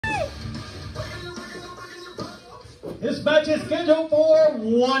This match is scheduled for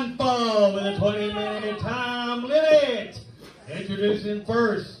one fall with a 20-minute time limit. Introducing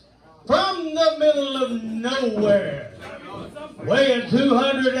first, from the middle of nowhere, weighing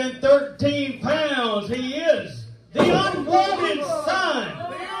 213 pounds, he is the unwanted son,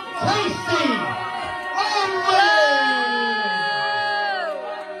 KASEY OWENS.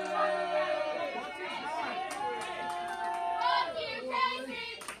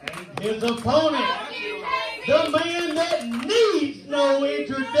 And his opponent, the man that needs no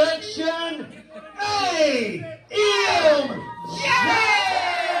introduction, AMJ.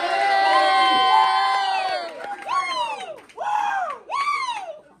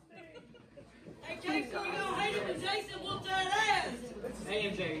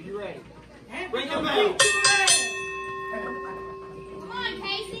 AMJ, you ready? Bring him out. out. Come on,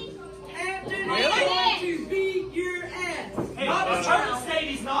 KASEY. Really? To beat your ass. Hey, not the church state,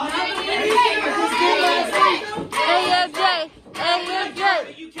 he's not. AMJ, AMJ, AMJ,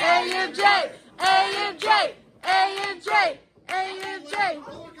 AMJ, AMJ, AMJ.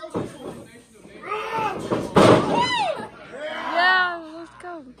 Yeah, let's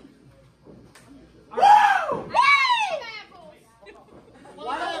go.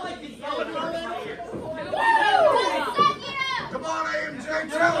 Come on, AMJ,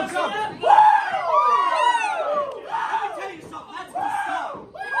 challenge him. Let me tell you something, that's what's up.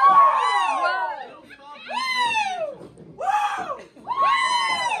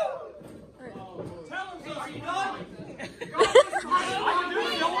 Tell him so, are you done?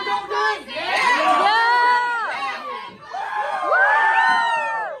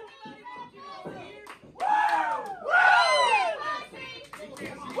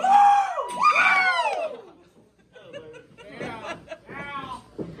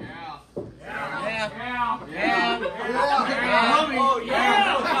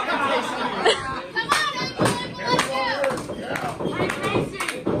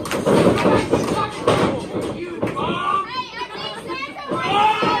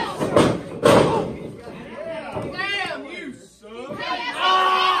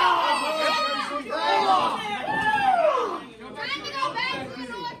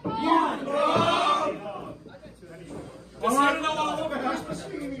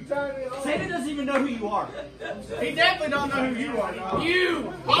 Santa doesn't even know who you are. He definitely don't know who you are, dog.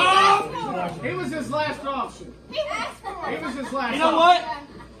 You! He was his last option. He was his last You know what?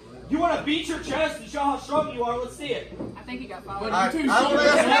 You want to beat your chest and show how strong you are? Let's see it. I think he got fouled.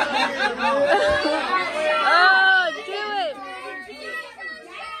 Oh, do it.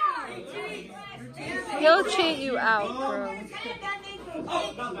 He'll cheat you out, bro.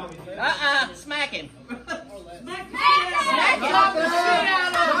 Smack him. Smack the shit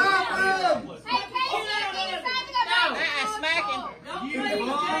out of him. Smack him. You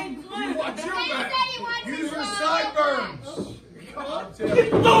watch your back. Use your sideburns.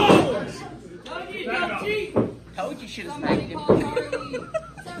 Told you should have smacked him.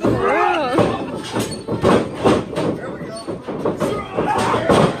 There we go.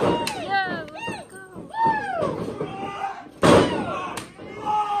 Yeah, let's go.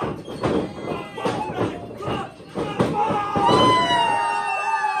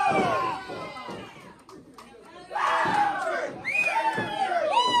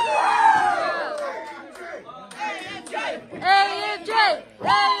 AMJ!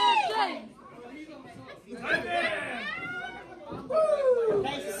 AMJ!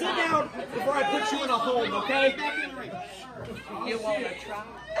 Hey, sit down before I put you in a hold, okay? You want to try?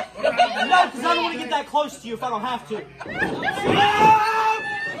 No, because I don't want to get that close to you if I don't have to.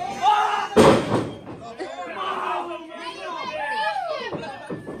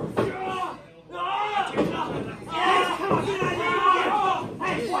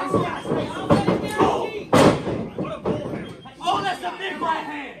 Oh, that's a big right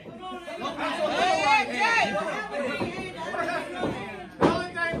hand.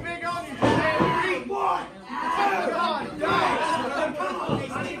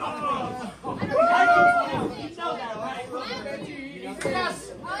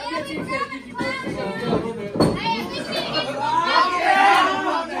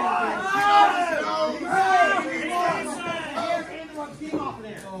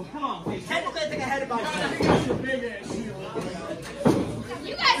 Come on, technically I think I had it by myself. You got some big ass feet.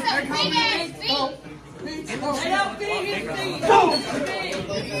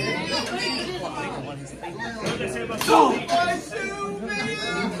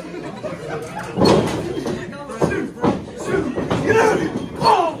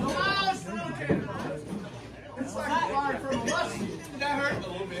 It's like flying from a musty. That hurt a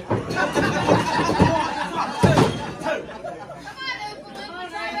little bit. Come on, Oakland.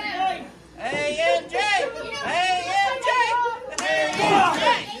 AMJ! AMJ!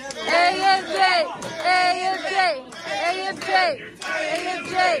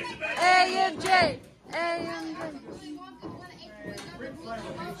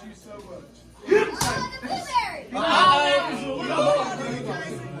 you so much. Oh, the blueberry.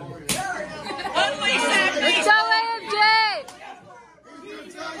 Unleash that Let's beast. go, AMJ!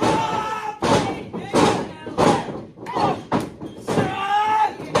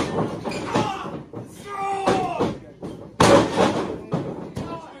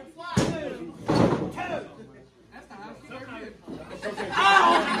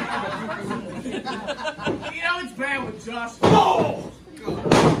 You know it's bad with Josh. Oh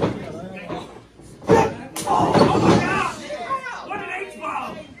my God! What an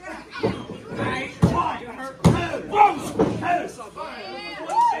H-bomb!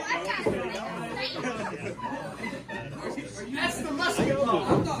 That's the musket ball.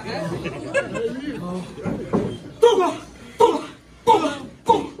 Come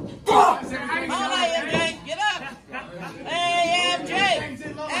on, AMJ, get up. AMJ.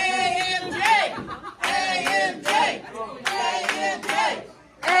 AMJ. AMJ. AMJ.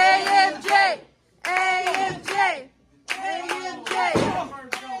 AMJ! AMJ! AMJ!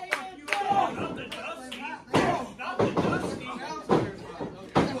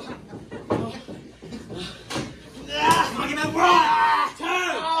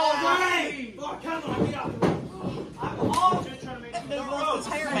 His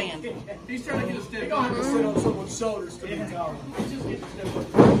hairband. He's trying to get a stick. He's going to have to sit on someone's shoulders to be tower.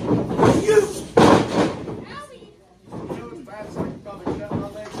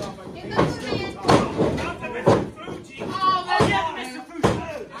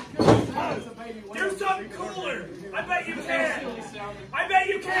 Do something cooler! I bet you can! I bet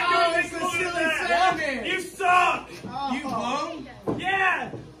you can do anything cooler than that! You suck! You bum?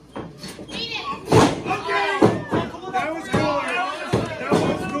 Yeah! Eat it. Okay! That was cool. That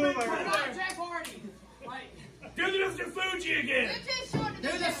was cool. Do the Mr. Fuji again! You're too short to Do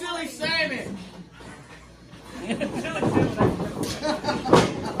do the that. silly salmon.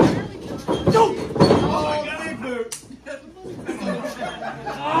 Oh, big boot.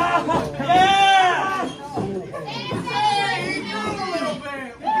 Yeah! Hey, he grew a little bit.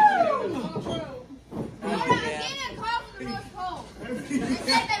 Woo! Hold on, I'm getting a call from the North Pole. They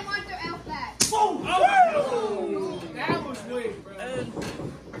said they want their elf back. That was weak, bro.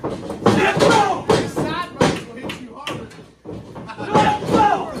 Let's go! His sideburns will hit you harder. Let's go!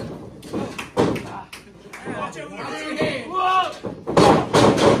 Watch it with your hand. Whoa!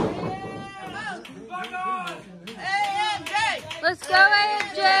 Fuck on! AMJ. Let's go,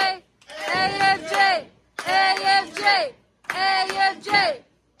 AMJ! AMJ! AMJ! AMJ!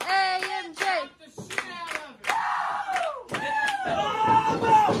 AMJ! The shit out of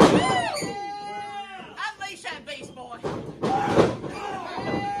Unleash that beast, boy.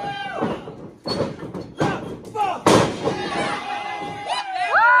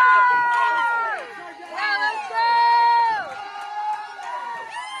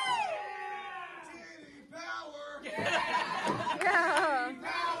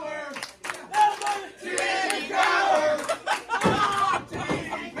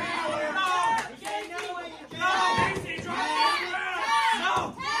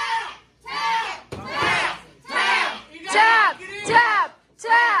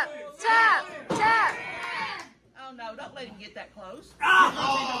 Oh no, don't let him get that close.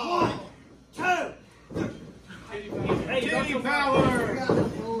 One, two. Hey, Titty power.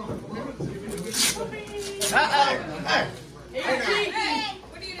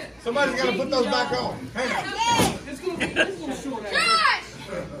 Somebody's got to put those back on. Hang on. Josh!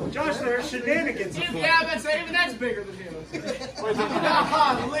 Josh, there are shenanigans afoot. Yeah, even that's bigger than him.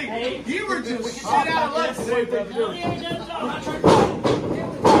 You were just shit out of luck today, brother.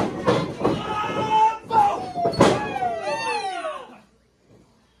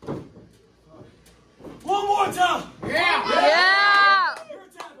 One more time. Yeah. Yeah! You're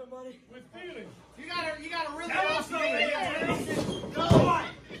tapping, buddy. With feeling. You gotta really Tell us lost something. it. Go. One,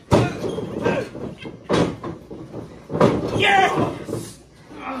 two. Yeah.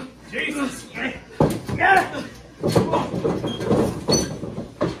 Jesus. Yeah. Yeah.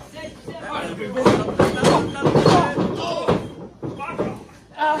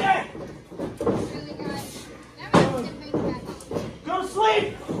 Really good. Now we have to bring it back on. Go to sleep.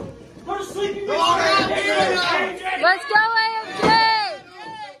 Go to sleep. You Let's go, AMJ!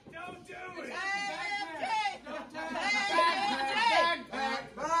 Don't do it.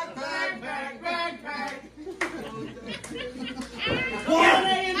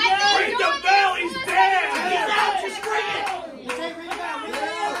 Ring the bell. He's dead. He's out. Just ring it.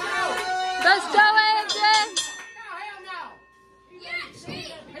 Let's go, AMJ! Yeah,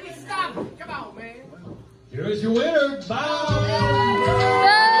 cheat. Hey, stop it. Come on, man. Here's your winner. Bye.